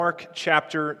Mark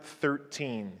chapter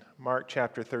 13. Mark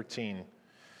chapter 13.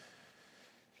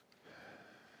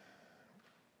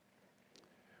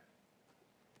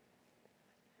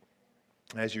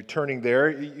 As you're turning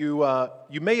there,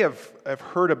 you may have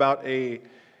heard about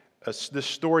this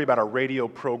story about a radio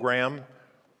program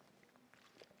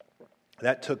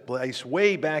that took place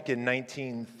way back in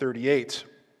 1938.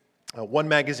 One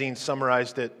magazine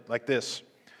summarized it like this.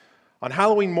 On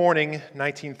Halloween morning,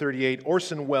 1938,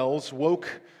 Orson Welles woke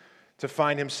to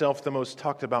find himself the most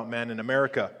talked about man in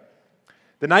America.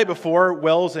 The night before,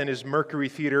 Welles and his Mercury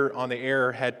Theater on the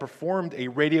Air had performed a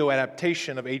radio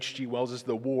adaptation of H.G. Wells'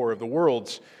 The War of the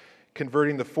Worlds,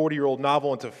 converting the 40-year-old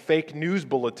novel into fake news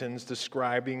bulletins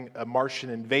describing a Martian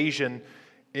invasion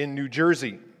in New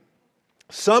Jersey.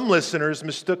 Some listeners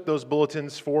mistook those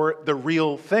bulletins for the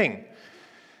real thing,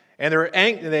 and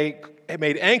they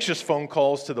made anxious phone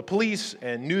calls to the police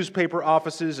and newspaper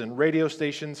offices and radio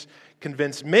stations,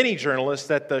 convinced many journalists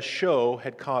that the show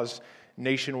had caused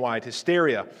nationwide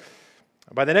hysteria.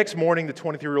 By the next morning, the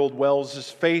 23-year-old Wells'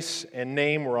 face and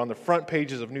name were on the front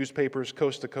pages of newspapers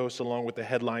coast to coast, along with the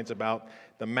headlines about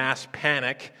the mass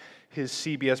panic his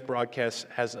CBS broadcast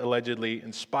has allegedly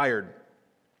inspired.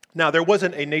 Now, there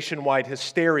wasn't a nationwide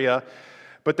hysteria,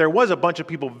 but there was a bunch of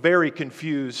people very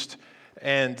confused,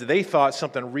 and they thought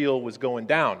something real was going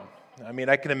down. I mean,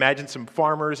 I can imagine some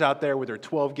farmers out there with their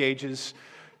 12 gauges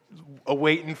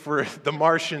awaiting for the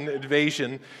Martian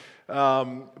invasion.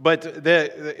 But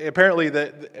apparently,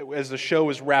 as the show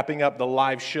was wrapping up, the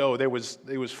live show, it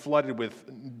was flooded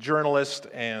with journalists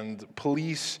and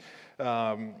police,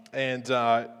 and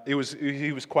he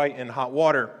was quite in hot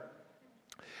water.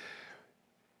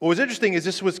 What was interesting is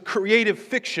this was creative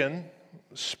fiction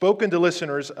spoken to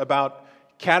listeners about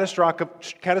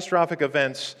catastrophic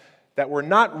events that were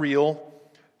not real,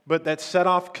 but that set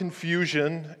off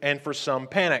confusion and, for some,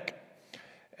 panic.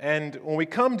 And when we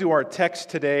come to our text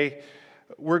today,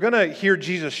 we're going to hear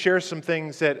Jesus share some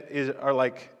things that is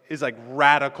like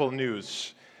radical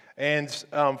news. And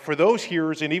for those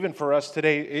hearers, and even for us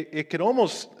today, it could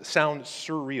almost sound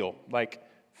surreal, like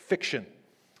fiction.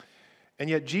 And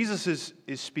yet Jesus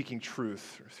is speaking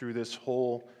truth through this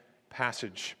whole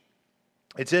passage.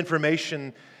 It's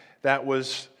information that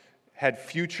had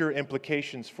future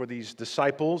implications for these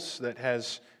disciples, that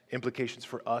has implications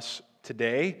for us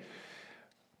today.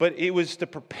 But it was to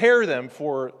prepare them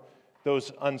for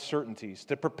those uncertainties,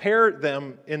 to prepare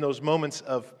them in those moments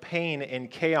of pain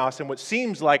and chaos and what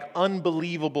seems like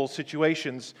unbelievable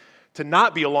situations, to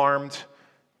not be alarmed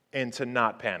and to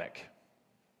not panic.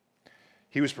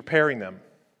 He was preparing them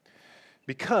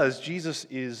because Jesus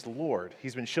is Lord.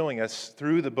 He's been showing us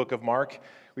through the book of Mark.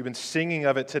 We've been singing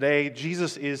of it today.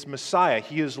 Jesus is Messiah.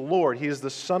 He is Lord. He is the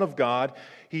Son of God.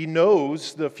 He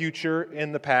knows the future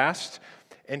and the past,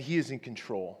 and He is in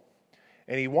control.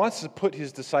 And He wants to put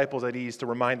His disciples at ease, to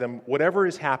remind them whatever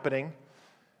is happening,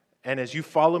 and as you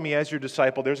follow me as your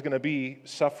disciple, there's going to be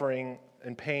suffering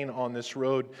and pain on this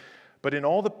road. But in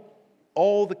all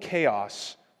the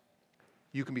chaos,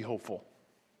 you can be hopeful.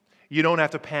 You don't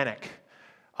have to panic.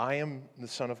 I am the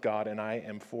Son of God, and I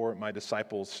am for my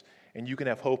disciples, and you can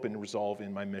have hope and resolve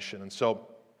in my mission. And so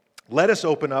let us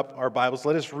open up our Bibles.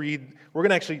 Let us read. We're going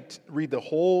to actually read the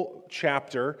whole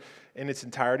chapter in its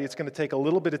entirety. It's going to take a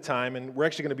little bit of time, and we're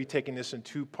actually going to be taking this in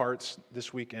two parts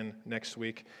this week and next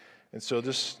week. And so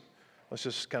let's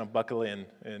just kind of buckle in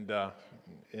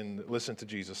and listen to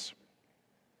Jesus,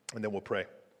 and then we'll pray.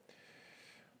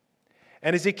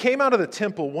 And as He came out of the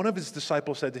temple, one of His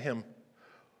disciples said to Him,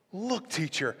 "Look,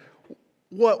 teacher,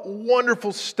 what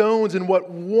wonderful stones and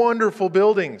what wonderful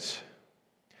buildings."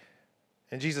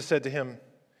 And Jesus said to him,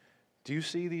 "Do you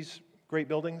see these great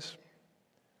buildings?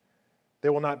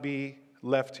 There will not be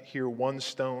left here one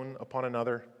stone upon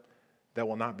another that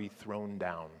will not be thrown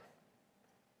down."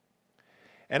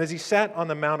 And as He sat on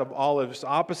the Mount of Olives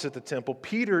opposite the temple,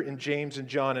 Peter and James and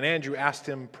John and Andrew asked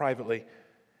Him privately,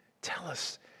 "Tell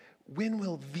us, when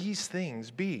will these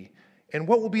things be? And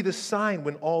what will be the sign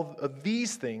when all of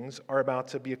these things are about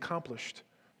to be accomplished?"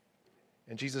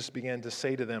 And Jesus began to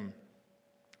say to them,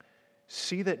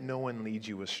 "See that no one leads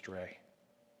you astray.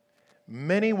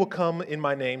 Many will come in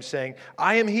my name, saying,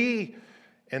 'I am He,'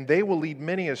 and they will lead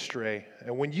many astray.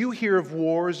 And when you hear of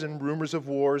wars and rumors of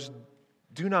wars,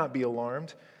 do not be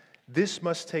alarmed. This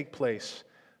must take place,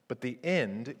 but the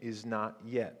end is not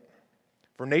yet.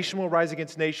 For nation will rise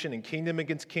against nation, and kingdom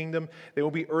against kingdom. There will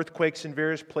be earthquakes in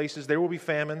various places. There will be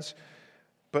famines.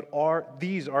 But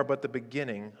these are but the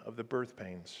beginning of the birth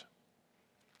pains.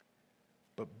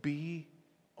 But be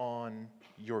on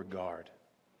your guard.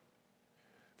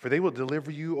 For they will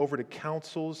deliver you over to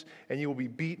councils, and you will be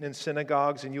beaten in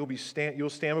synagogues, and you'll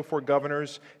stand before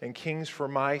governors and kings for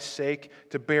my sake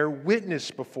to bear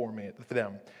witness before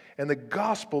them. And the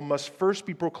gospel must first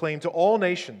be proclaimed to all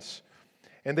nations,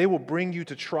 and they will bring you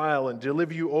to trial and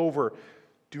deliver you over.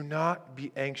 Do not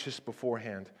be anxious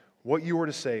beforehand what you are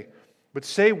to say, but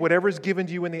say whatever is given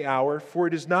to you in the hour, for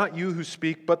it is not you who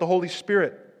speak, but the Holy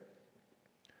Spirit.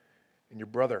 And your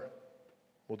brother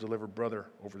will deliver brother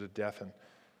over to death, and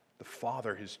the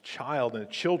father his child, and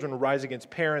the children will rise against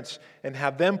parents and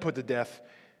have them put to death.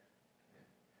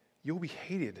 You'll be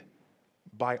hated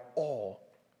by all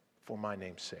for my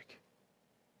name's sake.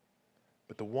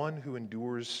 But the one who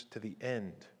endures to the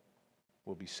end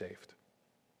will be saved.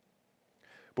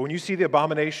 But when you see the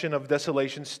abomination of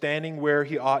desolation standing where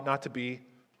he ought not to be,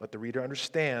 let the reader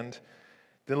understand,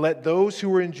 then let those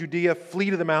who are in Judea flee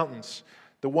to the mountains.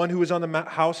 The one who is on the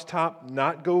housetop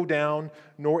not go down,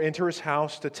 nor enter his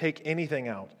house to take anything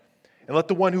out. And let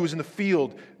the one who is in the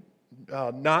field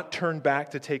not turn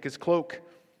back to take his cloak.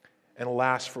 And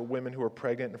alas, for women who are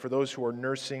pregnant and for those who are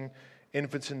nursing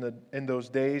infants in those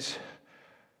days,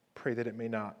 pray that it may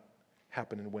not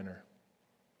happen in winter.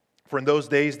 For in those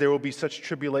days there will be such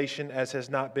tribulation as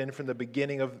has not been from the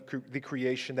beginning of the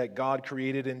creation that God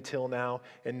created until now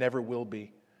and never will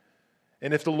be.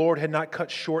 And if the Lord had not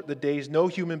cut short the days, no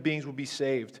human beings would be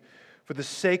saved. For the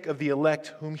sake of the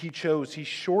elect whom he chose, he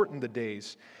shortened the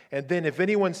days. And then if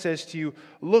anyone says to you,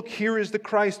 look, here is the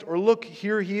Christ, or look,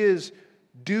 here he is,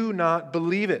 do not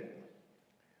believe it.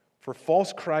 For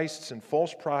false Christs and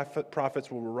false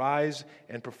prophets will arise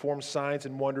and perform signs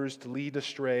and wonders to lead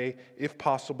astray, if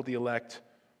possible, the elect.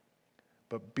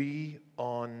 But be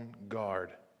on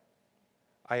guard.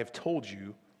 I have told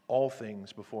you all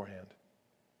things beforehand.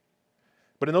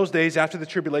 But in those days, after the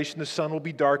tribulation, the sun will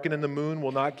be darkened, and the moon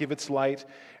will not give its light,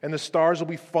 and the stars will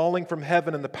be falling from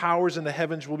heaven, and the powers in the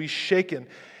heavens will be shaken.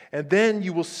 And then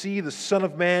you will see the Son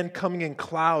of Man coming in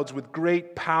clouds with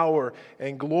great power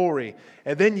and glory.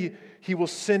 And then he will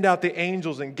send out the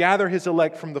angels and gather his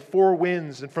elect from the four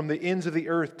winds and from the ends of the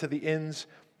earth to the ends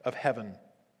of heaven.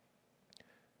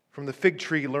 From the fig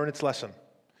tree, learn its lesson.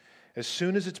 As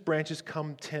soon as its branches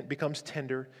becomes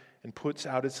tender and puts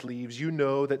out its leaves, you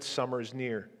know that summer is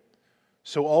near.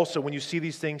 So also, when you see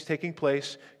these things taking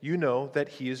place, you know that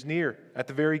he is near, at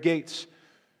the very gates.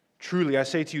 Truly, I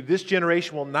say to you, this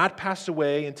generation will not pass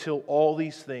away until all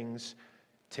these things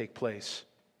take place.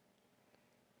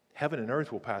 Heaven and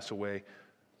earth will pass away,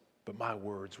 but my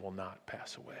words will not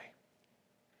pass away.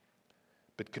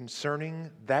 But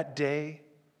concerning that day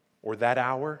or that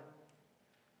hour,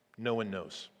 no one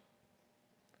knows.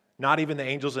 Not even the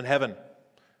angels in heaven,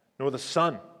 nor the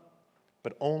Son,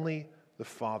 but only the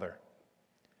Father.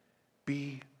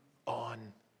 Be on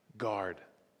guard.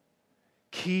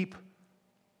 Keep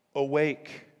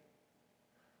awake.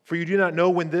 For you do not know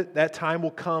when that time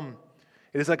will come.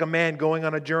 It is like a man going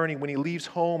on a journey when he leaves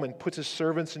home and puts his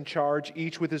servants in charge,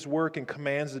 each with his work, and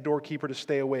commands the doorkeeper to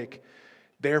stay awake.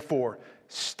 Therefore,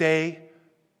 stay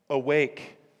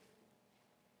awake.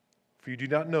 For you do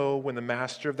not know when the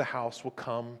master of the house will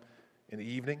come in the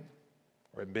evening,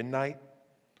 or at midnight,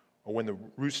 or when the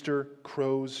rooster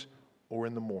crows, or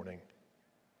in the morning,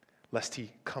 lest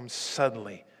he come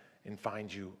suddenly and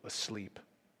find you asleep.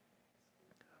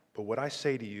 But what I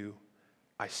say to you,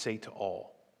 I say to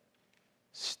all,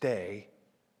 stay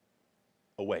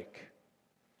awake.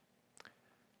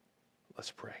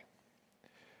 Let's pray.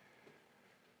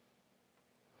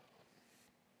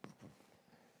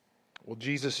 Well,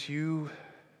 Jesus, you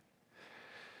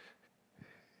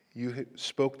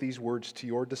spoke these words to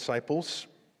your disciples.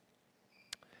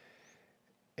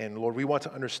 And Lord, we want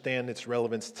to understand its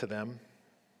relevance to them.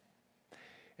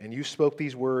 And you spoke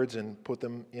these words and put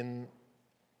them in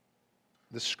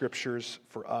the scriptures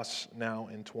for us now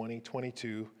in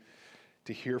 2022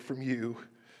 to hear from you,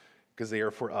 because they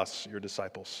are for us, your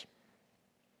disciples.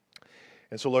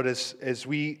 And so, Lord, as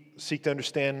we seek to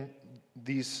understand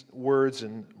these words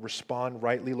and respond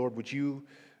rightly, Lord, would you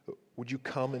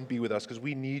come and be with us? Because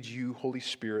we need you, Holy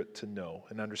Spirit, to know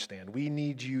and understand. We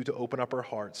need you to open up our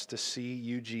hearts to see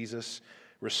you, Jesus,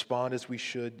 respond as we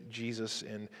should, Jesus,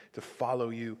 and to follow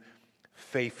you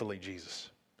faithfully, Jesus.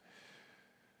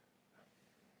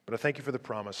 But I thank you for the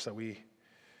promise that we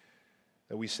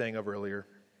sang of earlier.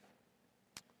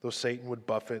 Though Satan would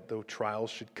buffet, though trials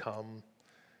should come,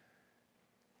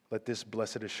 let this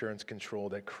blessed assurance control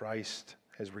that Christ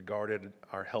has regarded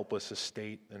our helpless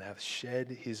estate and hath shed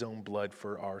his own blood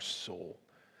for our soul.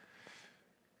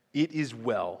 It is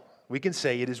well. We can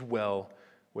say it is well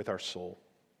with our soul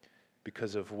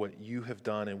because of what you have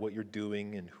done and what you're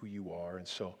doing and who you are. And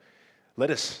so let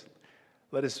us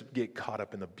Let us get caught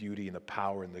up in the beauty and the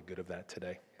power and the good of that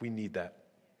today. We need that.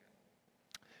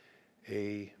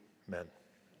 Amen.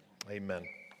 Amen.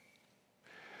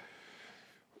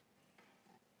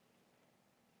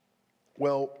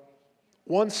 Well,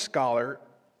 one scholar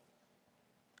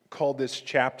called this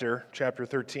chapter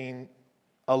 13,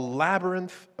 a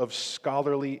labyrinth of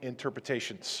scholarly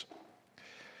interpretations.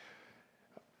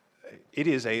 It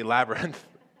is a labyrinth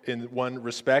in one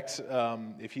respect.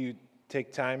 If you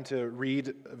take time to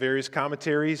read various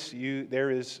commentaries,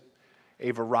 there is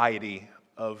a variety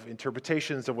of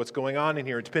interpretations of what's going on in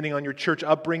here. Depending on your church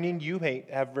upbringing, you may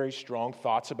have very strong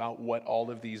thoughts about what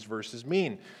all of these verses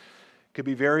mean. Could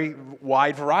be very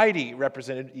wide variety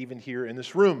represented even here in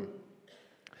this room.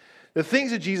 The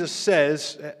things that Jesus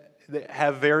says that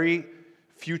have very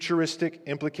futuristic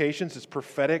implications. It's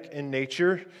prophetic in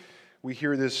nature. We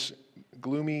hear this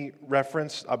gloomy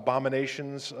reference,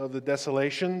 abominations of the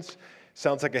desolations.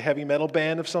 Sounds like a heavy metal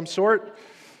band of some sort.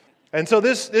 And so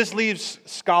this leaves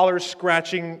scholars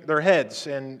scratching their heads.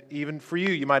 And even for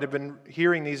you might have been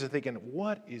hearing these and thinking,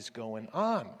 what is going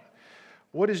on?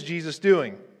 What is Jesus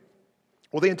doing?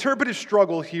 Well, the interpretive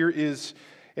struggle here is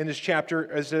in this chapter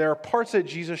is that there are parts that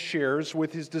Jesus shares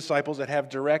with his disciples that have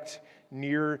direct,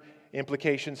 near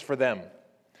implications for them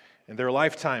in their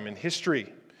lifetime and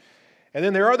history. And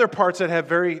then there are other parts that have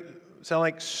sound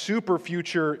like super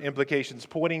future implications,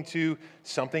 pointing to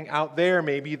something out there,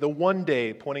 maybe the one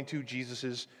day, pointing to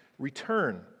Jesus'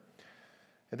 return.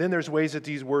 And then there's ways that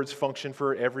these words function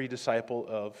for every disciple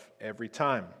of every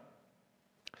time.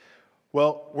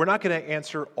 Well, we're not going to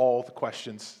answer all the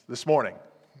questions this morning.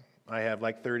 I have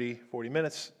like 30, 40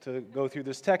 minutes to go through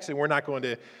this text, and we're not going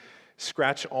to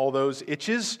scratch all those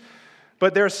itches.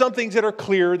 But there are some things that are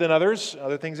clearer than others,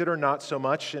 other things that are not so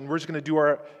much, and we're just going to do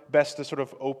our best to sort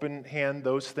of open hand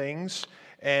those things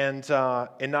and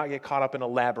not get caught up in a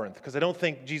labyrinth. Because I don't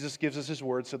think Jesus gives us his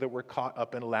word so that we're caught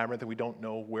up in a labyrinth and we don't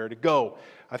know where to go.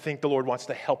 I think the Lord wants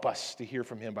to help us to hear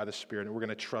from him by the Spirit, and we're going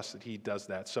to trust that he does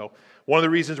that. So one of the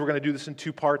reasons we're going to do this in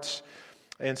two parts.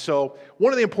 And so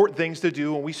one of the important things to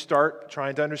do when we start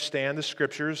trying to understand the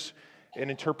Scriptures, an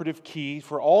interpretive key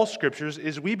for all Scriptures,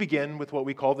 is we begin with what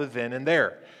we call the then and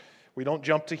there. We don't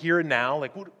jump to here and now,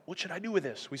 like, what should I do with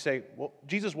this? We say, well,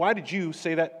 Jesus, why did you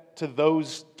say that to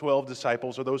those 12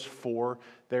 disciples or those 4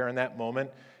 there in that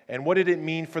moment? And what did it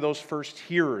mean for those first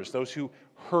hearers, those who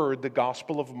heard the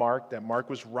Gospel of Mark that Mark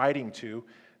was writing to,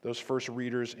 those first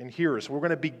readers and hearers? So we're going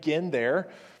to begin there,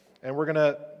 and we're going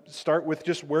to start with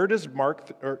just where does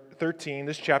Mark 13,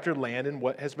 this chapter, land and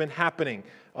what has been happening,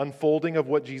 unfolding of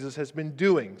what Jesus has been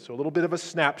doing. So a little bit of a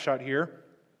snapshot here.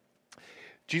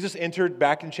 Jesus entered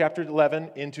back in chapter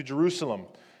 11 into Jerusalem,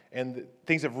 and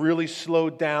things have really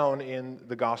slowed down in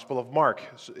the Gospel of Mark.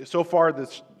 So far,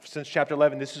 since chapter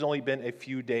 11, this has only been a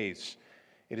few days.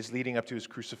 It is leading up to his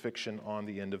crucifixion on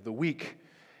the end of the week.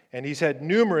 And he's had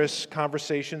numerous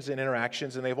conversations and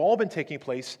interactions, and they've all been taking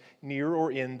place near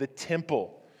or in the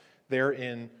temple there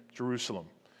in Jerusalem,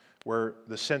 where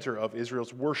the center of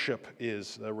Israel's worship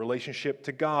is, the relationship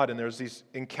to God. And there's these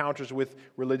encounters with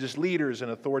religious leaders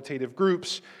and authoritative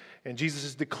groups. And Jesus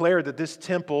has declared that this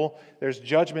temple, there's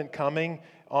judgment coming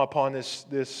upon this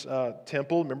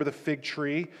temple. Remember the fig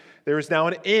tree? There is now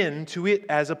an end to it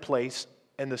as a place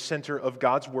and the center of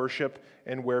God's worship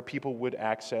and where people would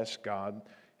access God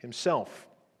himself.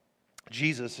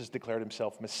 Jesus has declared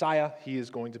himself Messiah. He is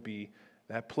going to be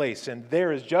that place. And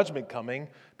there is judgment coming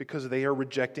because they are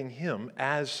rejecting him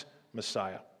as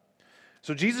Messiah.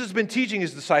 So Jesus has been teaching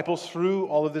his disciples through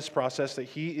all of this process that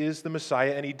he is the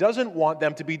Messiah, and he doesn't want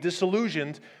them to be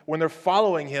disillusioned when they're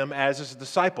following him as his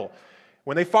disciple.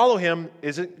 When they follow him,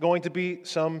 is it going to be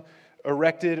some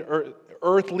erected or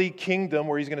earthly kingdom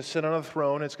where he's going to sit on a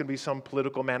throne and it's going to be some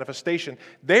political manifestation?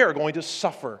 They are going to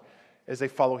suffer as they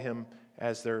follow him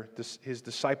as his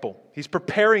disciple. He's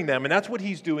preparing them, and that's what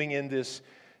he's doing in this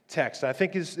text. I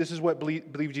think this is what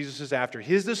believe Jesus is after.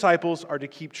 His disciples are to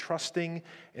keep trusting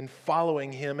and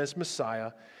following him as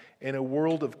Messiah in a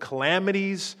world of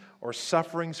calamities or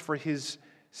sufferings for his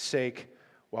sake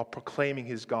while proclaiming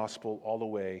his gospel all the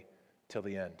way till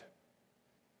the end.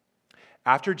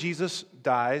 After Jesus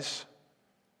dies,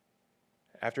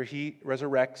 after he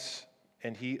resurrects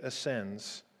and he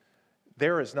ascends,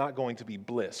 there is not going to be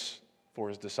bliss for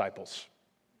his disciples.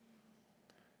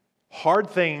 Hard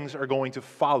things are going to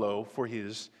follow for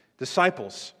his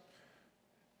disciples.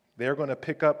 They're going to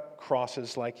pick up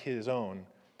crosses like his own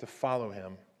to follow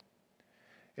him.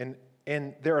 And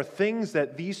there are things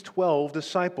that these 12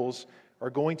 disciples are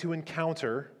going to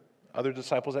encounter, other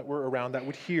disciples that were around that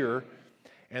would hear,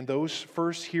 and those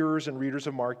first hearers and readers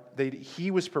of Mark,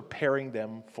 he was preparing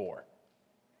them for.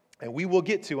 And we will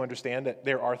get to understand that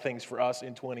there are things for us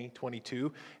in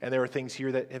 2022, and there are things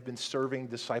here that have been serving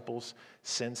disciples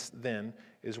since then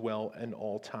as well in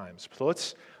all times. So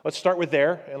let's start with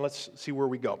there, and let's see where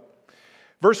we go.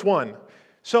 Verse 1,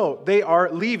 so they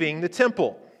are leaving the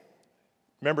temple.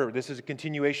 Remember, this is a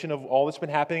continuation of all that's been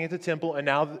happening at the temple, and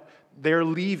now they're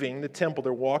leaving the temple.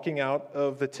 They're walking out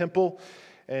of the temple,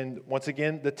 and once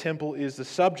again, the temple is the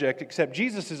subject, except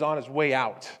Jesus is on his way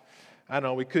out. I don't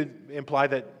know, we could imply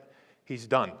that he's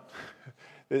done.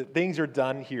 Things are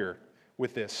done here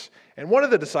with this. And one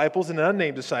of the disciples, an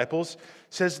unnamed disciples,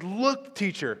 says, "Look,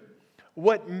 teacher,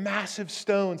 what massive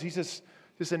stones." He's just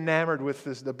enamored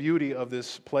with the beauty of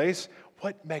this place.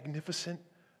 What magnificent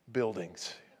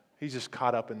buildings. He's just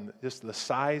caught up in just the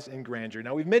size and grandeur.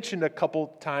 Now, we've mentioned a couple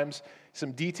times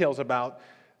some details about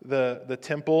the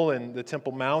temple and the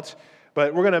Temple Mount,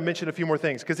 but we're going to mention a few more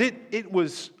things because it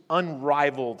was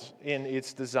unrivaled in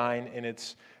its design and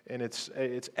its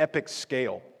epic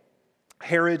scale.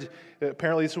 Herod,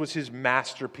 apparently this was his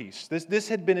masterpiece. This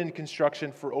had been in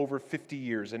construction for over 50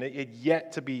 years, and it had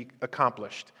yet to be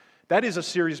accomplished. That is a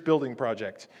serious building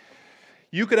project.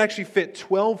 You could actually fit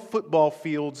 12 football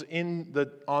fields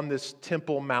on this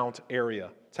Temple Mount area.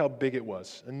 That's how big it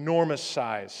was. Enormous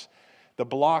size. The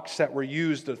blocks that were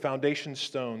used, the foundation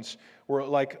stones, were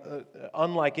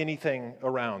unlike anything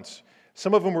around.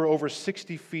 Some of them were over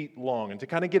 60 feet long. And to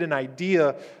kind of get an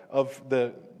idea of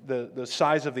the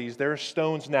size of these, there are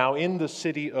stones now in the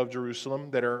city of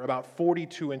Jerusalem that are about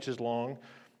 42 inches long.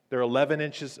 They're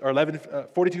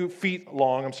 42 feet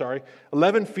long,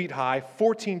 11 feet high,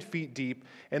 14 feet deep,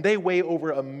 and they weigh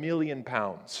over 1 million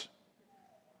pounds.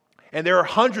 And there are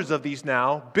hundreds of these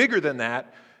now, bigger than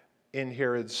that, in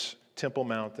Herod's Temple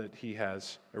Mount that he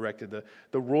has erected.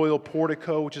 The royal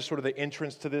portico, which is sort of the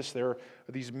entrance to this, there are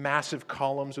these massive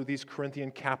columns with these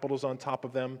Corinthian capitals on top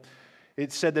of them.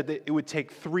 It said that it would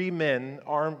take 3 men,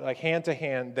 armed like hand to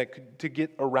hand, to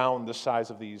get around the size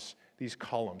of these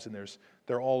columns, and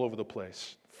they're all over the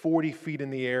place. 40 feet in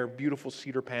the air, beautiful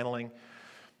cedar paneling,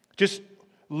 just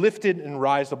lifted and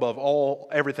rise above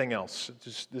everything else.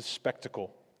 Just this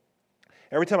spectacle.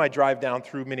 Every time I drive down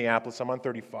through Minneapolis, I'm on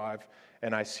 35,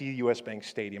 and I see U.S. Bank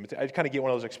Stadium. I kind of get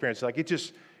one of those experiences. Like it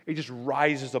just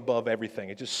rises above everything.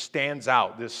 It just stands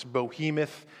out. This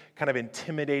behemoth, kind of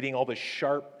intimidating, all the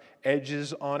sharp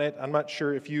edges on it. I'm not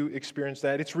sure if you experienced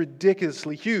that. It's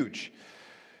ridiculously huge.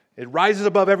 It rises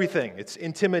above everything. It's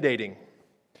intimidating.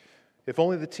 If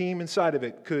only the team inside of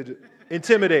it could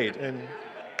intimidate and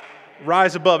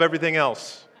rise above everything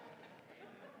else.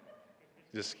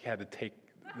 Just had to take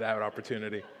that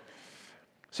opportunity.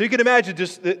 So you can imagine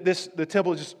just the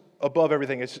temple is just above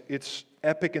everything. It's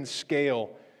epic in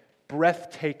scale,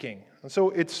 breathtaking. And so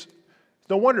it's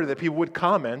no wonder that people would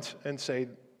comment and say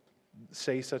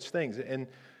such things. And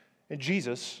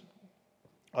Jesus,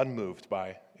 unmoved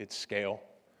by its scale.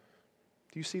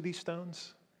 Do you see these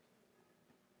stones?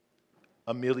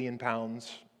 1 million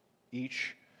pounds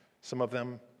each, some of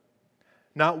them.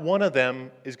 Not one of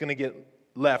them is going to get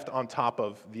left on top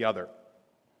of the other.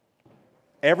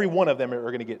 Every one of them are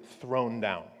going to get thrown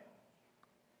down.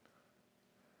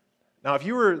 Now, if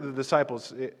you were the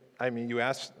disciples,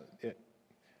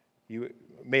 you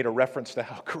made a reference to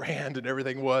how grand and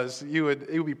everything was. It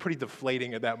would be pretty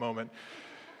deflating at that moment.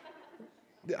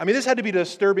 This had to be a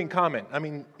disturbing comment.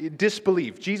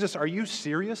 Disbelief. Jesus, are you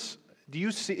serious? Do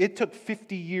you see? It took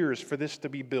 50 years for this to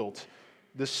be built.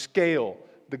 The scale,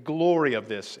 the glory of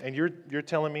this, and you're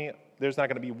telling me there's not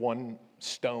going to be one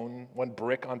stone, one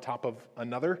brick on top of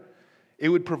another? It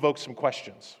would provoke some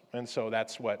questions, and so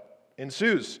that's what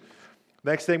ensues.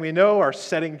 Next thing we know, our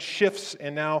setting shifts,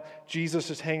 and now Jesus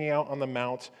is hanging out on the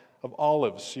Mount of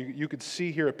Olives. You could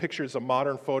see here a picture. It's a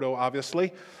modern photo,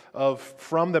 obviously,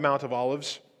 from the Mount of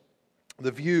Olives.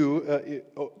 The view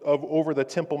over the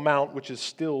Temple Mount, which is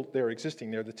still there existing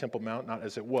there, the Temple Mount, not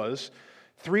as it was,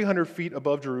 300 feet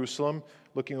above Jerusalem,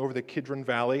 looking over the Kidron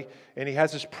Valley, and he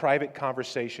has this private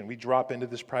conversation. We drop into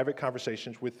this private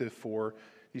conversation with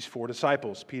these four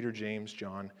disciples, Peter, James,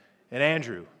 John, and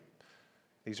Andrew.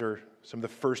 These are some of the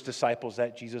first disciples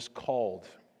that Jesus called.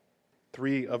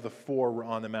 3 of the 4 were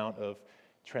on the Mount of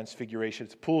Transfiguration.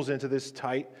 It pulls into this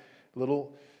tight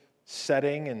little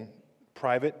setting and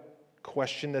private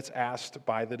question that's asked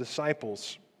by the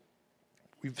disciples.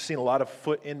 We've seen a lot of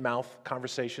foot-in-mouth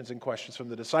conversations and questions from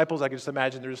the disciples. I can just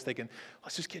imagine they're just thinking,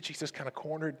 let's just get Jesus kind of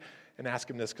cornered and ask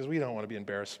him this because we don't want to be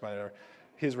embarrassed by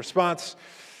his response.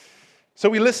 So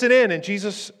we listen in, and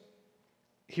Jesus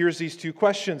hears these 2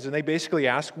 questions, and they basically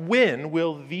ask, when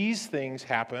will these things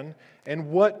happen,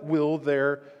 and what will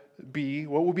be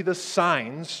the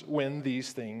signs when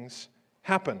these things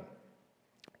happen?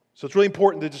 So it's really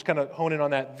important to just kind of hone in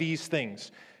on that, these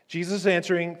things. Jesus is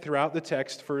answering throughout the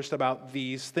text first about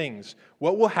these things.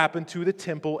 What will happen to the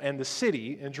temple and the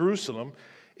city in Jerusalem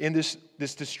in this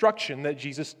destruction that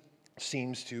Jesus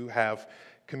seems to have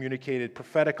communicated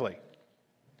prophetically?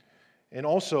 And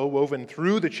also woven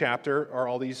through the chapter are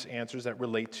all these answers that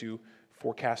relate to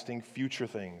forecasting future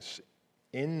things,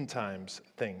 end times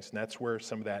things. And that's where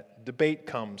some of that debate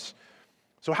comes.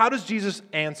 So how does Jesus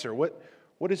answer?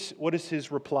 What is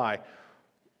his reply?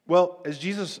 Well, as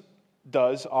Jesus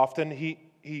does often, he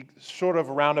sort of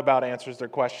roundabout answers their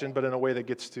question, but in a way that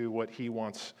gets to what he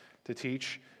wants to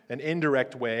teach, an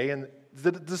indirect way. And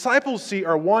the disciples,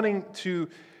 are wanting to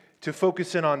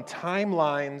focus in on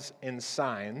timelines and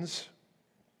signs.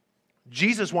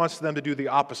 Jesus wants them to do the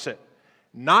opposite,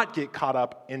 not get caught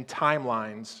up in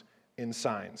timelines and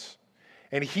signs.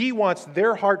 And he wants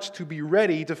their hearts to be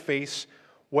ready to face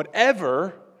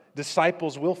whatever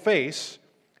disciples will face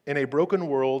in a broken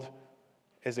world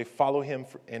as they follow him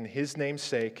in his name's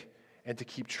sake and to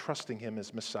keep trusting him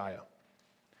as Messiah.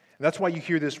 And that's why you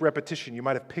hear this repetition. You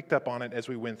might have picked up on it as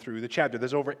we went through the chapter.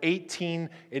 There's over 18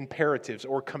 imperatives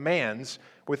or commands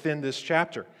within this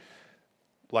chapter.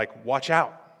 Like, watch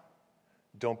out.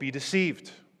 Don't be deceived.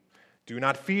 Do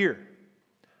not fear.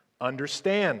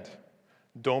 Understand.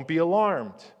 Don't be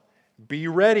alarmed. Be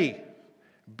ready.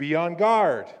 Be on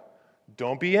guard.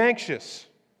 Don't be anxious.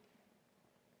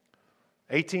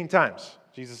 18 times,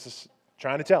 Jesus is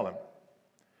trying to tell him.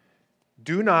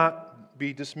 Do not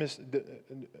be dismissed.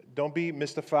 Don't be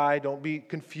mystified. Don't be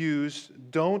confused.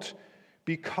 Don't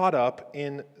be caught up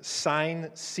in sign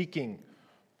seeking.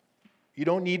 You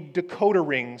don't need decoder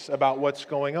rings about what's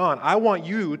going on. I want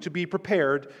you to be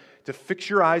prepared to fix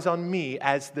your eyes on me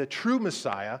as the true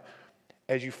Messiah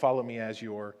as you follow me as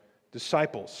your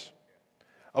disciples.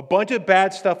 A bunch of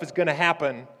bad stuff is going to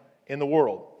happen in the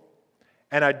world.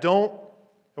 And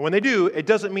when they do, it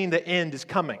doesn't mean the end is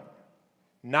coming.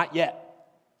 Not yet.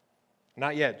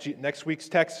 Not yet. Next week's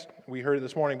text, we heard it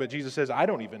this morning, but Jesus says, I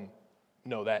don't even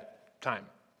know that time.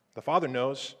 The Father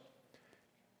knows.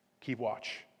 Keep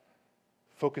watch.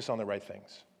 Focus on the right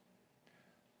things.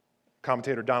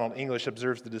 Commentator Donald English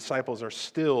observes the disciples are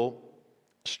still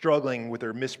struggling with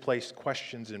their misplaced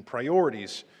questions and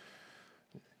priorities.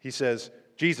 He says,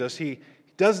 Jesus, he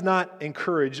does not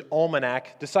encourage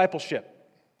almanac discipleship,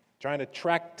 trying to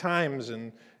track times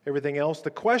and everything else.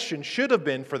 The question should have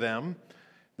been for them,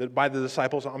 that by the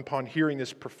disciples upon hearing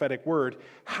this prophetic word,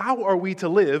 how are we to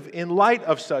live in light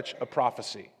of such a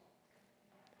prophecy?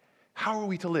 How are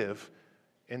we to live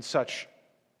in such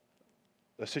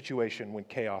a situation when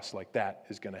chaos like that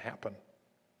is going to happen?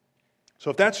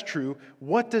 So if that's true,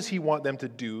 what does he want them to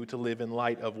do to live in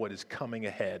light of what is coming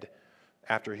ahead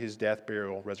after his death,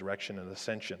 burial, resurrection, and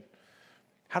ascension?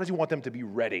 How does he want them to be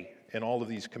ready in all of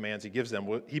these commands he gives them?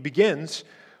 Well, he begins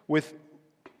with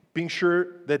being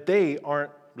sure that they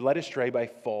aren't led astray by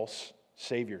false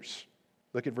saviors.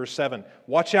 Look at verse 7.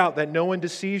 Watch out that no one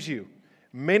deceives you.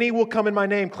 Many will come in my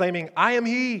name claiming, I am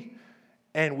he,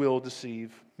 and will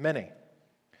deceive many.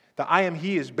 The I am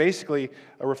he is basically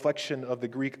a reflection of the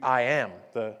Greek I am,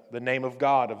 the name of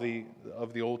God of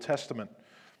the Old Testament.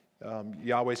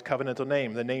 Yahweh's covenantal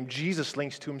name. The name Jesus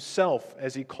links to himself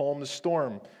as he calmed the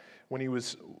storm when he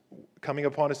was coming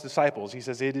upon his disciples. He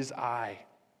says, it is I.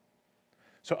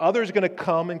 So others are going to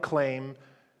come and claim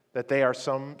that they are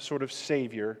some sort of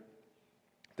savior.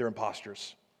 They're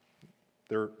imposters.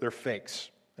 They're fakes.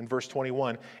 In verse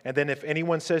 21, and then if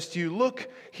anyone says to you, look,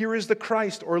 here is the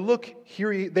Christ, or look,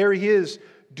 there he is,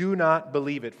 do not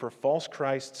believe it, for false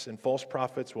Christs and false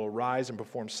prophets will rise and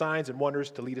perform signs and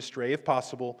wonders to lead astray, if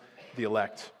possible, the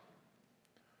elect.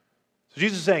 So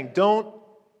Jesus is saying, don't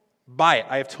buy it.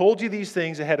 I have told you these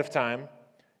things ahead of time.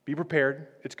 Be prepared.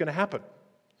 It's going to happen.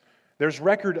 There's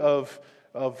record of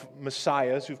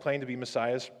messiahs who've claimed to be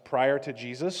messiahs prior to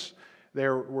Jesus.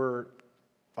 There were,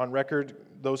 on record,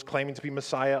 those claiming to be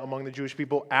Messiah among the Jewish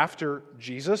people after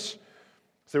Jesus.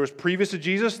 So there was previous to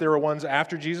Jesus, there were ones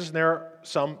after Jesus, and there are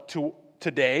some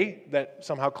today that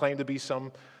somehow claim to be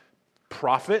some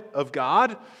prophet of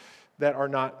God that are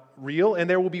not real, and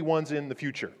there will be ones in the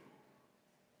future.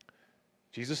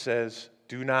 Jesus says,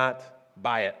 do not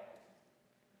buy it.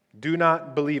 Do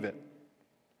not believe it.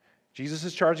 Jesus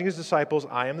is charging his disciples,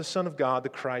 I am the Son of God, the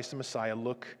Christ, the Messiah.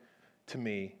 Look to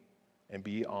me and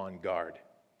be on guard.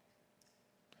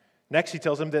 Next, he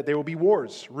tells them that there will be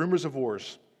wars, rumors of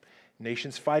wars.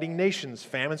 Nations fighting nations.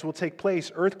 Famines will take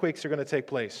place. Earthquakes are going to take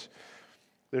place.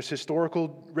 There's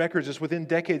historical records just within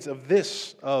decades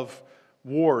of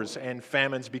wars and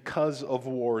famines because of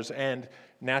wars and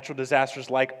natural disasters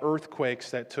like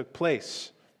earthquakes that took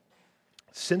place.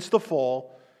 Since the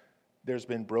fall, There's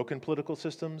been broken political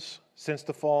systems since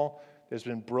the fall. There's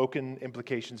been broken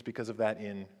implications because of that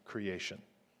in creation.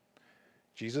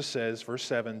 Jesus says, verse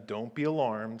 7, don't be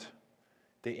alarmed.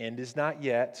 The end is not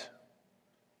yet.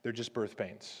 They're just birth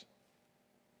pains.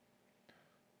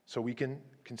 So we can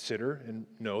consider and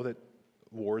know that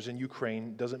wars in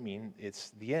Ukraine doesn't mean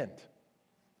it's the end.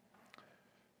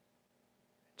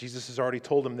 Jesus has already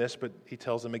told them this, but he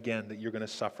tells them again that you're going to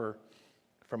suffer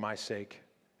for my sake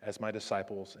as my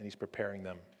disciples, and he's preparing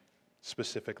them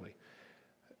specifically.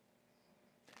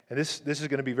 And this is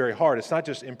going to be very hard. It's not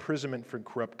just imprisonment for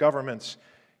corrupt governments.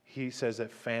 He says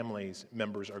that families,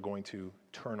 members are going to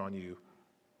turn on you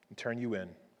and turn you in,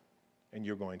 and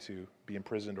you're going to be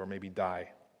imprisoned or maybe die.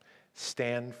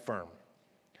 Stand firm.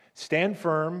 Stand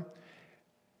firm,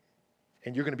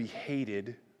 and you're going to be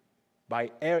hated by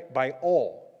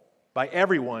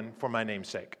everyone for my name's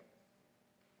sake.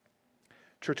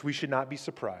 Church, we should not be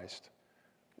surprised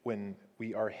when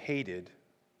we are hated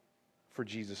for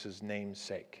Jesus' name's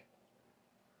sake.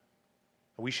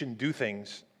 We shouldn't do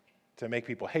things to make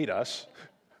people hate us.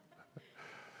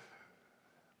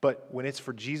 But when it's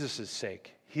for Jesus'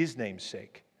 sake, his name's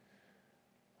sake,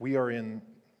 we are in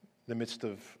the midst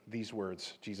of these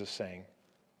words, Jesus saying,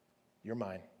 you're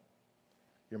mine.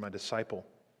 You're my disciple.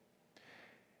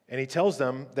 And he tells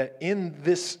them that in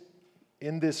this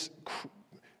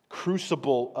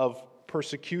crucible of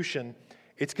persecution,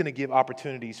 it's going to give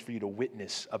opportunities for you to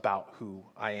witness about who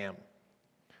I am.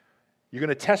 You're going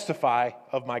to testify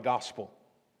of my gospel.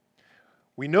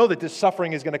 We know that this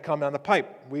suffering is going to come down the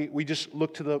pipe. We just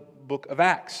look to the book of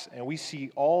Acts, and we see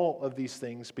all of these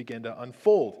things begin to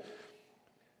unfold.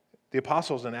 The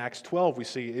apostles in Acts 12, we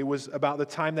see it was about the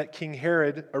time that King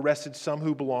Herod arrested some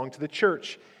who belonged to the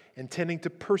church, intending to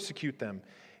persecute them.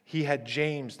 He had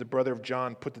James, the brother of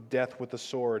John, put to death with a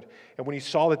sword. And when he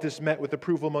saw that this met with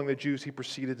approval among the Jews, he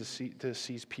proceeded to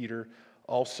seize Peter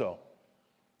also.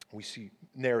 We see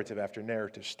narrative after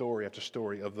narrative, story after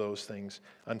story of those things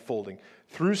unfolding.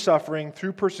 Through suffering,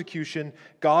 through persecution,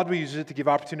 God will use it to give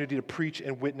opportunity to preach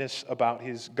and witness about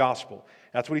his gospel.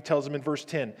 That's what he tells them in verse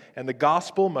 10. And the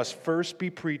gospel must first be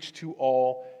preached to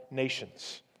all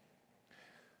nations.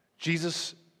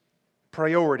 Jesus'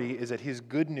 priority is that his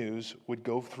good news would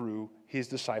go through his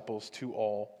disciples to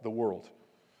all the world.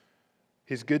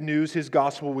 His good news, his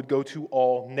gospel would go to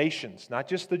all nations, not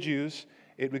just the Jews.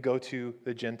 It would go to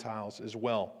the Gentiles as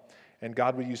well. And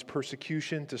God would use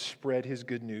persecution to spread his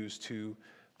good news to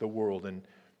the world. And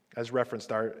as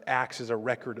referenced, our Acts is a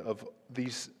record of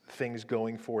these things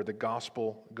going forward, the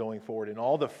gospel going forward, and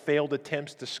all the failed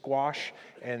attempts to squash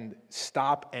and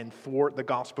stop and thwart the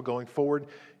gospel going forward.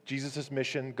 Jesus'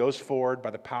 mission goes forward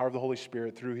by the power of the Holy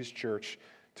Spirit through his church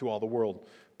to all the world.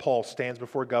 Paul stands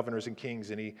before governors and kings,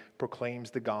 and he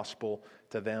proclaims the gospel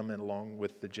to them and along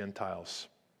with the Gentiles.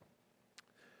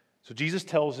 So Jesus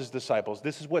tells his disciples,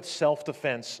 this is what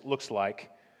self-defense looks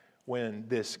like when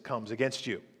this comes against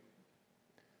you.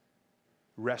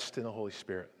 Rest in the Holy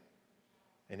Spirit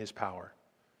and his power,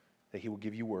 that he will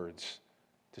give you words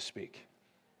to speak.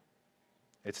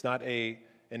 It's not an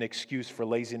excuse for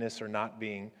laziness or not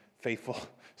being faithful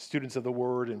students of the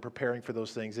word and preparing for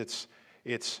those things.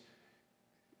 It's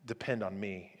depend on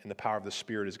me, and the power of the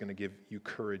Spirit is going to give you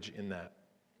courage in that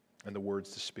and the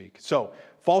words to speak. So,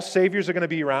 false saviors are going to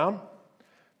be around.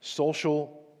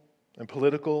 Social and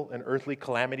political and earthly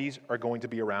calamities are going to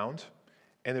be around.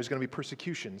 And there's going to be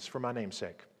persecutions for my name's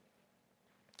sake.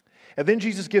 And then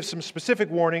Jesus gives some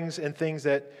specific warnings and things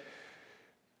that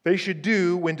they should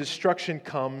do when destruction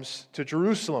comes to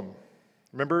Jerusalem.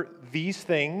 Remember these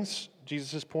things.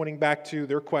 Jesus is pointing back to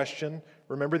their question.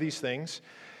 Remember these things.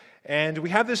 And we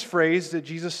have this phrase that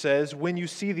Jesus says, when you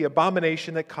see the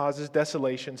abomination that causes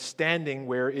desolation standing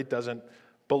where it doesn't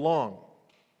belong.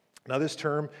 Now this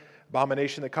term,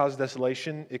 abomination that causes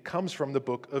desolation, it comes from the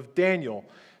book of Daniel,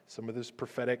 some of this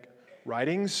prophetic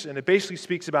writings, and it basically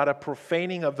speaks about a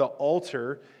profaning of the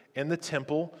altar in the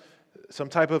temple, some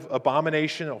type of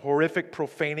abomination, a horrific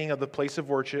profaning of the place of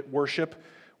worship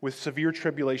with severe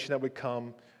tribulation that would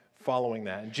come following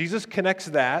that. And Jesus connects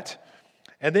that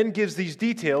and then gives these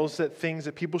details, that things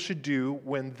that people should do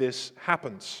when this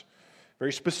happens.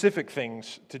 Very specific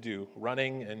things to do,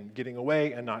 running and getting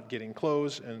away and not getting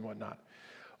clothes and whatnot.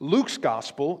 Luke's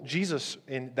gospel, Jesus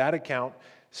in that account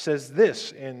says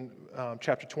this in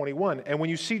chapter 21, and when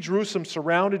you see Jerusalem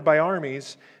surrounded by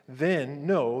armies, then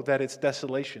know that its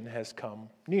desolation has come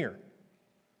near.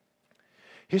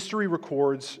 History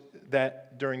records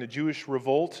that during the Jewish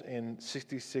revolt in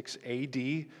 66 AD,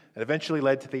 that eventually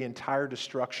led to the entire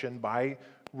destruction by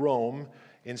Rome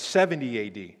in 70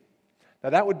 AD. Now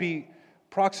that would be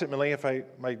approximately, if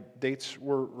my dates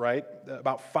were right,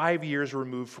 about 5 years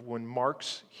removed from when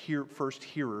Mark's first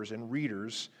hearers and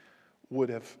readers would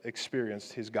have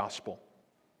experienced his gospel.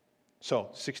 So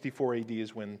 64 AD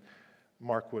is when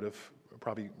Mark would have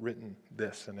probably written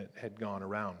this, and it had gone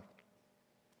around.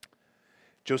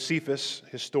 Josephus,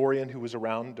 historian who was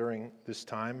around during this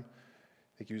time,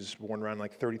 I think he was born around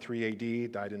like 33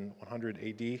 AD, died in 100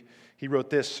 AD. He wrote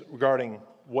this regarding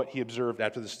what he observed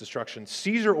after this destruction.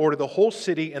 Caesar ordered the whole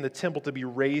city and the temple to be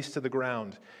razed to the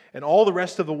ground, and all the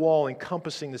rest of the wall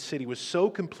encompassing the city was so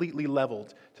completely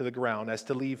leveled to the ground as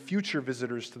to leave future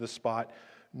visitors to the spot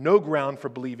no ground for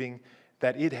believing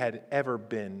that it had ever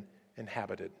been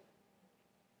inhabited.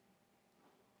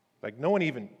 Like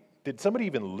did somebody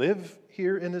even live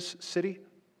here in this city?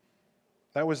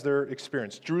 That was their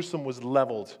experience. Jerusalem was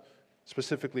leveled,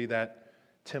 specifically that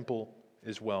temple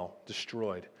as well,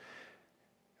 destroyed.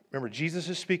 Remember, Jesus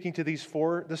is speaking to these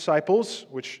 4 disciples,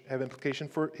 which have implication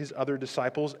for his other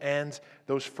disciples and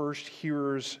those first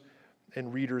hearers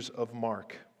and readers of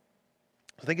Mark.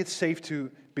 I think it's safe to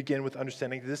begin with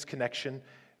understanding that this connection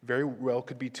very well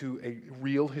could be to a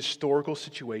real historical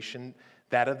situation,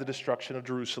 that of the destruction of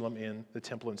Jerusalem in the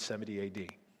temple in 70 AD,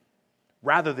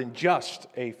 rather than just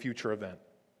a future event.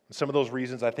 And some of those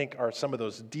reasons, I think, are some of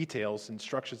those details,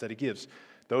 instructions that he gives.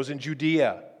 Those in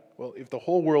Judea, well, if the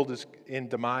whole world is in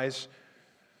demise,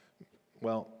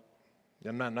 well,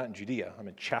 I'm not in Judea, I'm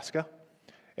in Chaska.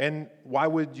 And why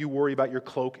would you worry about your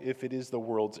cloak if it is the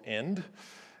world's end?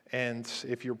 And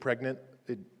if you're pregnant,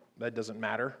 that doesn't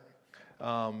matter.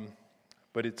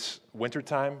 But it's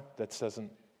wintertime, that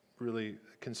doesn't really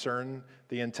concern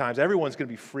the end times. Everyone's going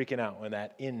to be freaking out on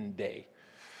that end day.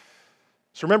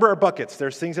 So remember our buckets.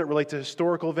 There's things that relate to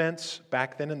historical events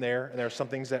back then and there are some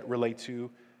things that relate to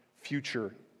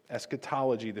future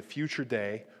eschatology, the future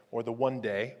day or the one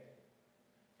day.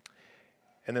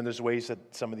 And then there's ways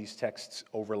that some of these texts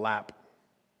overlap.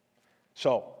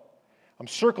 So I'm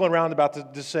circling around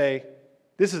about to say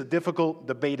this is a difficult,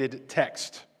 debated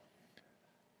text.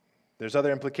 There's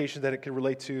other implications that it could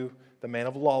relate to the man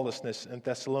of lawlessness in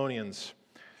Thessalonians.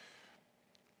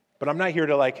 But I'm not here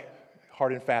to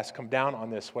hard and fast come down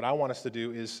on this. What I want us to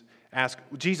do is ask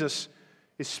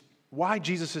why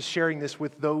Jesus is sharing this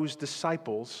with those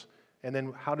disciples, and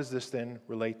then how does this then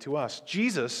relate to us?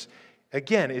 Jesus,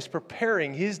 again, is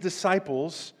preparing his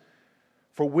disciples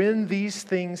for when these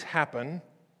things happen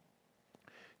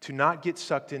to not get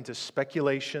sucked into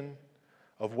speculation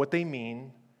of what they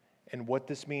mean and what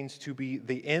this means to be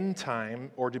the end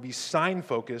time or to be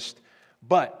sign-focused,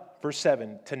 but, verse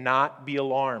 7, to not be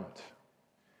alarmed.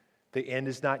 The end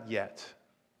is not yet.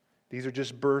 These are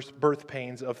just birth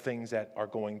pains of things that are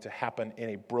going to happen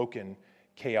in a broken,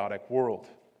 chaotic world.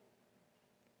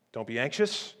 Don't be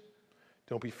anxious.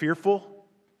 Don't be fearful.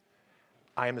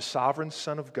 I am the sovereign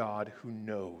Son of God who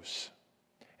knows,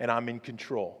 and I'm in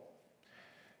control.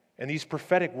 And these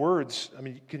prophetic words,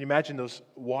 can you imagine those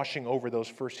washing over those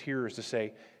first hearers to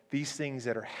say, these things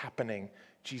that are happening,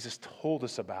 Jesus told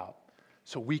us about,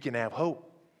 so we can have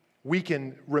hope. We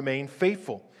can remain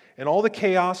faithful. And all the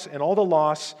chaos and all the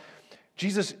loss,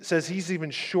 Jesus says he's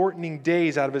even shortening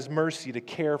days out of his mercy to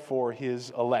care for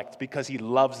his elect because he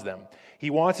loves them. He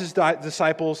wants his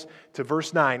disciples, to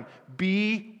verse 9,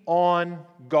 be on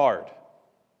guard.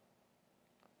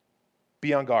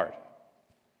 Be on guard.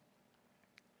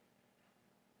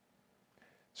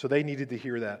 So they needed to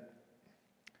hear that.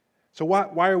 So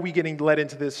why are we getting led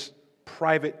into this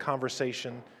private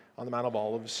conversation on the Mount of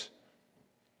Olives?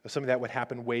 Something that would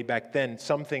happen way back then.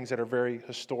 Some things that are very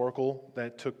historical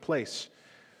that took place.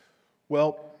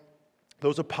 Well,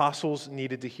 those apostles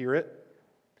needed to hear it.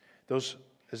 Those,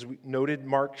 as we noted,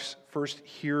 Mark's first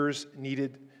hearers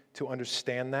needed to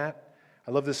understand that.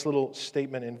 I love this little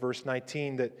statement in verse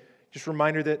 19 that just a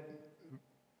reminder that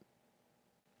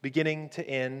beginning to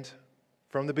end,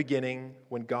 from the beginning,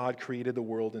 when God created the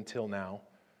world until now,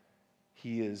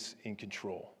 he is in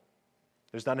control.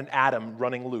 There's not an atom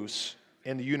running loose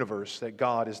in the universe that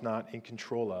God is not in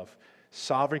control of.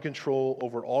 Sovereign control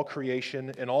over all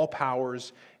creation and all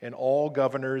powers and all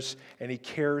governors, and he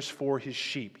cares for his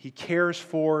sheep. He cares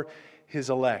for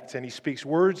his elect, and he speaks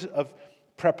words of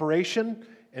preparation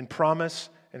and promise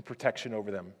and protection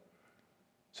over them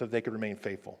so that they could remain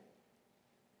faithful.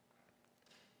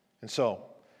 And so,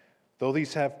 though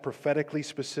these have prophetically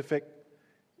specific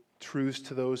truths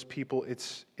to those people,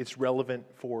 it's relevant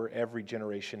for every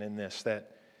generation in this,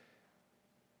 that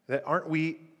aren't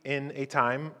we in a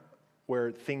time where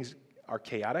things are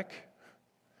chaotic,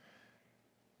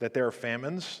 that there are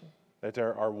famines, that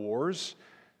there are wars,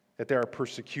 that there are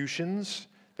persecutions,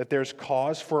 that there's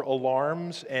cause for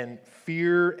alarms and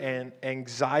fear and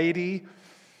anxiety.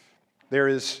 There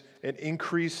is an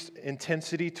increased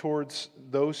intensity towards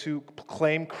those who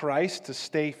claim Christ to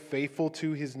stay faithful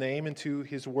to His name and to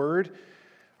His word.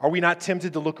 Are we not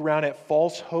tempted to look around at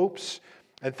false hopes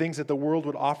and things that the world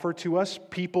would offer to us,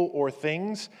 people or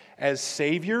things, as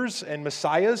saviors and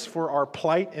messiahs for our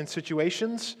plight and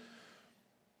situations?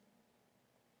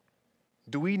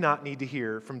 Do we not need to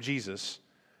hear from Jesus,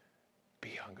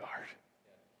 be on guard?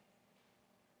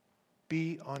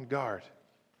 Be on guard.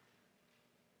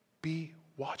 Be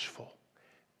watchful.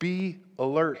 Be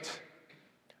alert.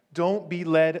 Don't be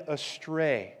led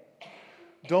astray.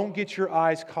 Don't get your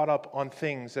eyes caught up on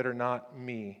things that are not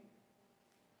me.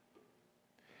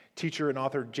 Teacher and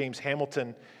author James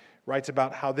Hamilton writes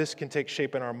about how this can take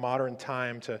shape in our modern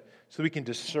time so we can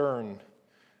discern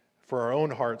for our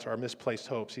own hearts our misplaced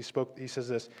hopes. He says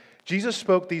this: Jesus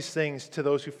spoke these things to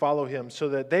those who follow Him so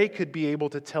that they could be able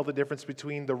to tell the difference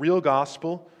between the real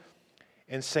gospel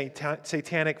and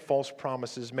satanic false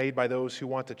promises made by those who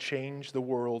want to change the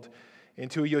world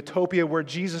into a utopia where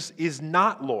Jesus is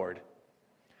not Lord.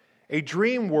 A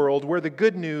dream world where the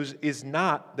good news is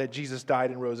not that Jesus died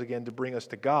and rose again to bring us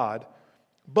to God,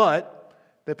 but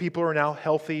that people are now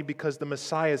healthy because the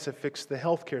messiahs have fixed the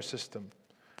healthcare system,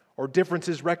 or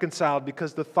differences reconciled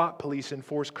because the thought police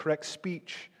enforce correct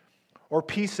speech, or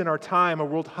peace in our time, a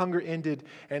world hunger ended,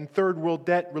 and third world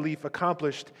debt relief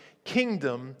accomplished,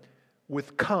 kingdom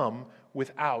come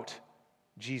without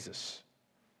Jesus.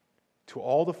 To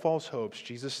all the false hopes,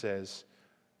 Jesus says,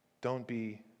 don't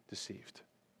be deceived.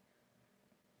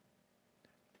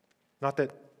 Not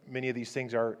that many of these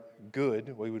things are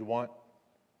good. We would want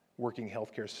working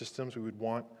healthcare systems. We would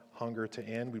want hunger to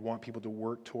end. We want people to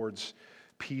work towards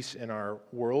peace in our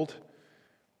world.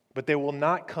 But there will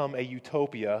not come a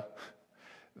utopia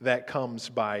that comes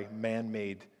by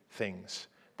man-made things,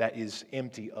 that is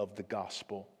empty of the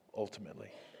gospel ultimately.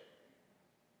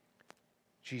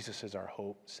 Jesus is our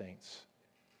hope, saints.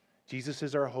 Jesus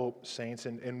is our hope, saints,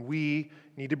 and we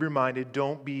need to be reminded,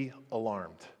 don't be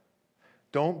alarmed.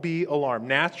 Don't be alarmed.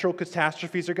 Natural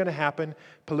catastrophes are going to happen.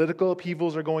 Political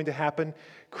upheavals are going to happen.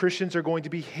 Christians are going to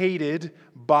be hated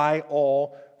by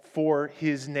all for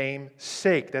His name's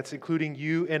sake. That's including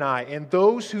you and I. And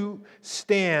those who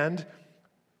stand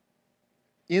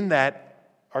in that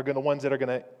are the ones that are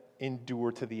going to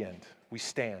endure to the end. We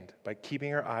stand by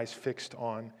keeping our eyes fixed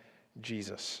on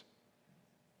Jesus.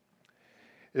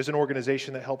 There's an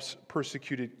organization that helps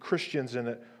persecuted Christians,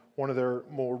 and one of their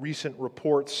more recent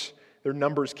reports, their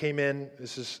numbers came in.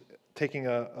 This is taking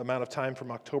an amount of time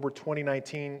from October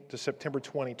 2019 to September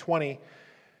 2020.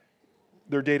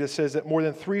 Their data says that more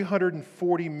than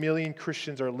 340 million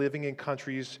Christians are living in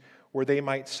countries where they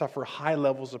might suffer high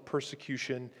levels of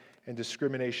persecution and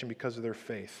discrimination because of their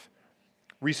faith.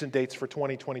 Recent dates for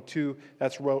 2022,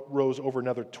 that's rose over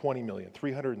another 20 million,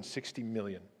 360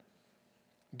 million.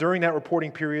 During that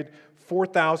reporting period,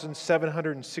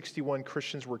 4,761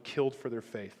 Christians were killed for their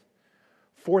faith.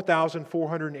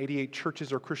 4,488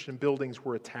 churches or Christian buildings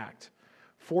were attacked.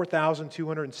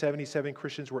 4,277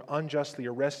 Christians were unjustly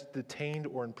arrested, detained,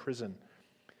 or imprisoned.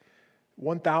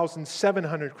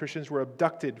 1,700 Christians were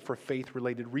abducted for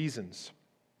faith-related reasons,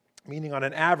 meaning on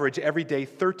an average, every day,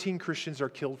 13 Christians are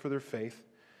killed for their faith.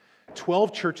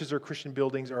 12 churches or Christian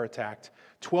buildings are attacked.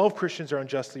 12 Christians are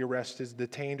unjustly arrested,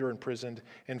 detained, or imprisoned.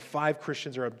 And 5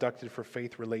 Christians are abducted for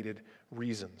faith-related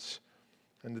reasons.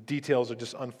 And the details are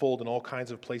just unfold in all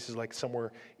kinds of places, like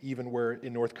somewhere even where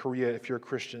in North Korea, if you're a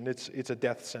Christian, it's a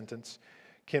death sentence.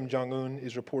 Kim Jong-un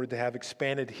is reported to have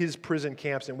expanded his prison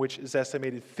camps, in which is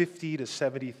estimated 50 to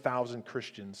 70,000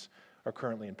 Christians are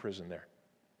currently in prison there.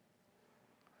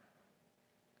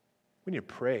 We need to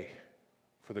pray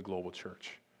for the global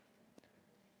church.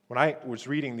 When I was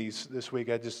reading these this week,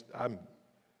 it's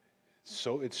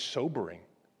sobering.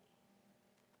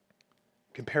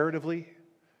 Comparatively,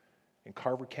 in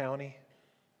Carver County,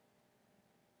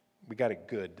 we got it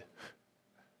good.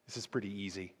 This is pretty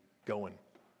easy going.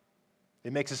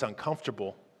 It makes us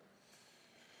uncomfortable.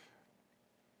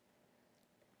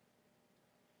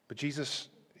 But Jesus,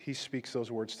 He speaks those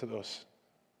words to those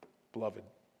beloved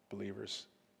believers.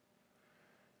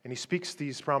 And He speaks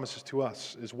these promises to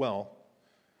us as well.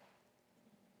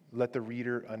 Let the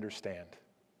reader understand.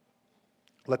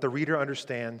 Let the reader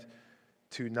understand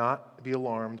to not be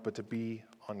alarmed, but to be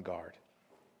on guard.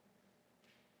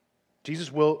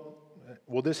 Jesus, will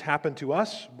this happen to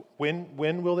us? When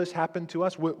will this happen to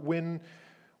us? When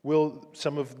will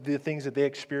some of the things that they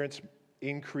experience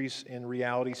increase in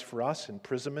realities for us,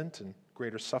 imprisonment and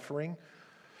greater suffering?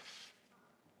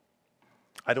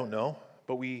 I don't know,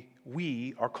 but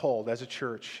we are called as a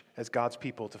church, as God's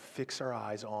people, to fix our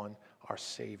eyes on our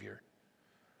Savior,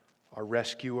 our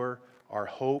rescuer, our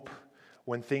hope.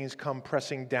 When things come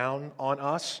pressing down on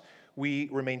us, we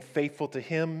remain faithful to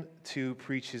Him, to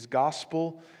preach His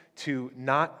gospel, to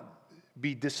not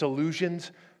be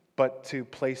disillusioned, but to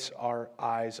place our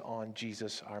eyes on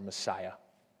Jesus, our Messiah.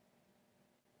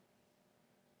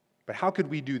 But how could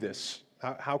we do this?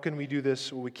 How can we do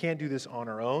this? Well, we can't do this on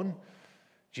our own.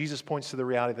 Jesus points to the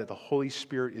reality that the Holy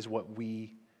Spirit is what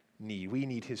we need. We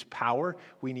need His power.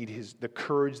 We need the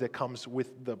courage that comes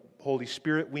with the Holy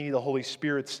Spirit. We need the Holy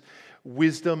Spirit's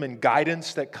wisdom and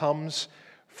guidance that comes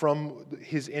from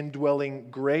His indwelling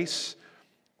grace.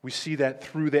 We see that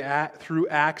through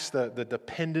Acts, the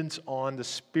dependence on the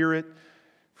Spirit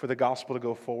for the gospel to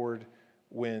go forward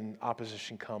when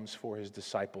opposition comes for His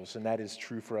disciples. And that is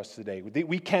true for us today.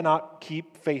 We cannot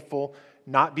keep faithful,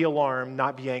 not be alarmed,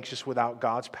 not be anxious without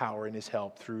God's power and His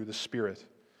help through the Spirit.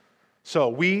 So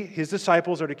we, His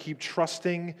disciples, are to keep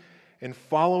trusting and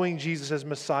following Jesus as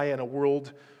Messiah in a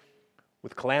world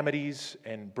with calamities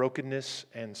and brokenness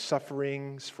and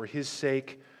sufferings for His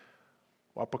sake,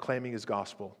 while proclaiming His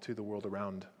gospel to the world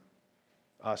around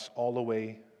us all the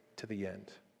way to the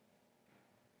end.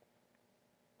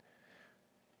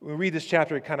 When we read this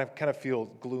chapter, it kind of feels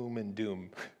gloom and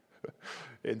doom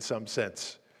in some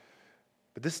sense.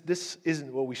 But this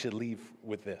isn't what we should leave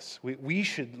with this. We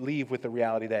should leave with the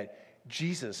reality that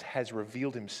Jesus has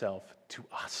revealed Himself to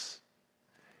us.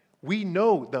 We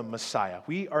know the Messiah.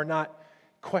 We are not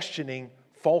questioning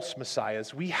false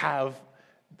messiahs. We have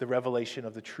the revelation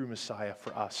of the true Messiah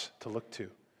for us to look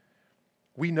to.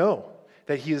 We know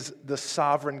that He is the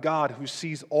sovereign God who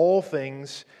sees all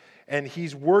things, and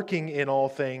He's working in all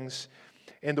things,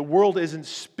 and the world isn't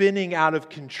spinning out of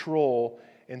control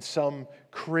in some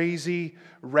crazy,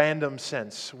 random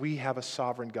sense. We have a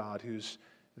sovereign God who's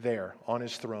there on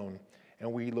His throne,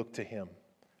 and we look to Him,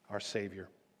 our Savior,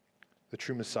 the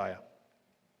true Messiah.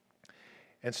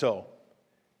 And so,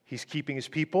 He's keeping His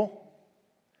people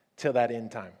till that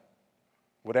end time,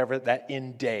 whatever that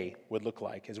end day would look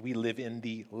like as we live in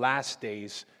the last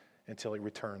days until He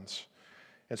returns.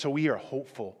 And so we are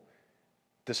hopeful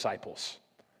disciples,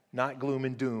 not gloom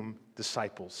and doom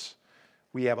disciples.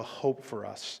 We have a hope for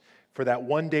us, for that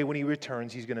one day when He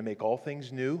returns, He's going to make all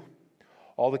things new.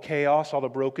 All the chaos, all the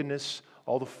brokenness,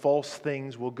 all the false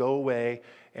things will go away,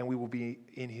 and we will be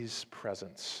in His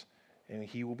presence. And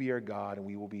He will be our God, and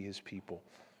we will be His people.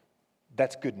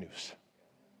 That's good news.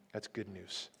 That's good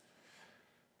news.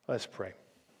 Let's pray.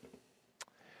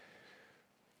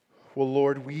 Well,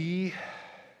 Lord, we,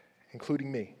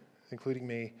 including me,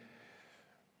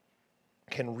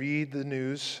 can read the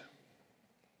news,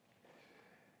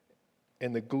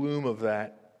 and the gloom of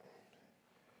that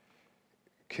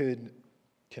can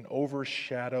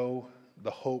overshadow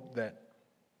the hope that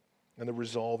and the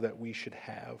resolve that we should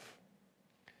have.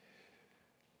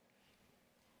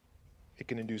 It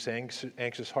can induce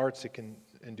anxious hearts. It can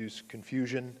induce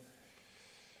confusion,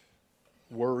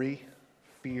 worry,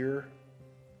 fear.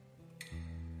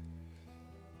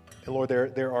 And Lord,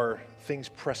 there are things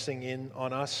pressing in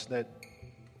on us that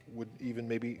would even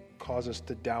maybe cause us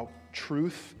to doubt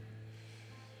truth.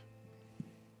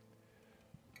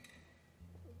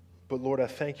 But Lord, I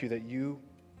thank You that you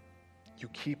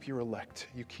keep Your elect,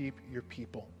 You keep Your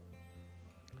people,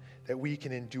 that we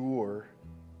can endure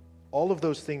all of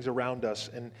those things around us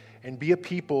and be a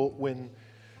people when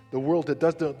the world that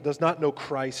does not know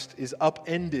Christ is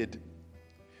upended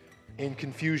in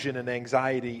confusion and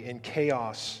anxiety and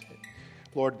chaos.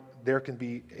 Lord, there can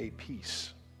be a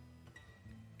peace.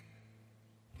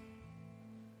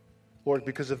 Lord,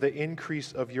 because of the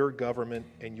increase of Your government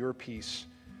and Your peace,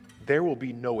 there will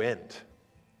be no end.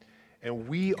 And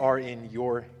we are in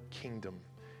Your kingdom,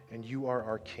 and You are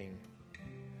our King.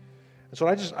 And so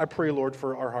I pray, Lord,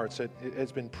 for our hearts. It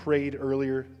has been prayed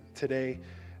earlier today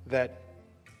that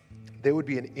there would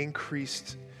be an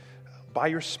increased, by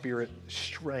Your Spirit,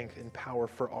 strength and power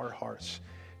for our hearts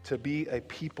to be a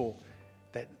people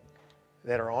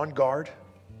that are on guard,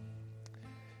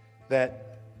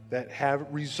 that have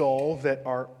resolve, that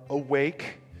are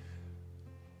awake,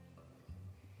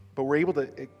 but we're able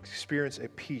to experience a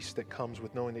peace that comes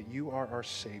with knowing that You are our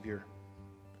Savior,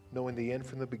 knowing the end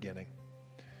from the beginning.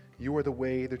 You are the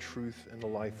way, the truth, and the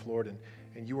life, Lord,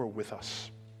 and You are with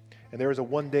us. And there is a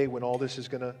one day when all this is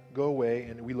going to go away,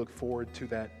 and we look forward to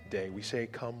that day. We say,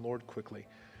 "Come, Lord, quickly."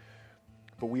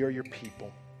 But we are Your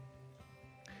people.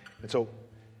 And so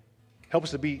help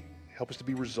us to be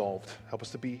resolved. Help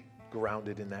us to be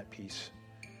grounded in that peace.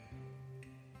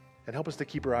 And help us to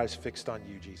keep our eyes fixed on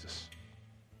You, Jesus.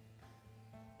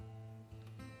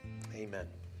 Amen.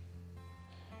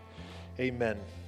 Amen.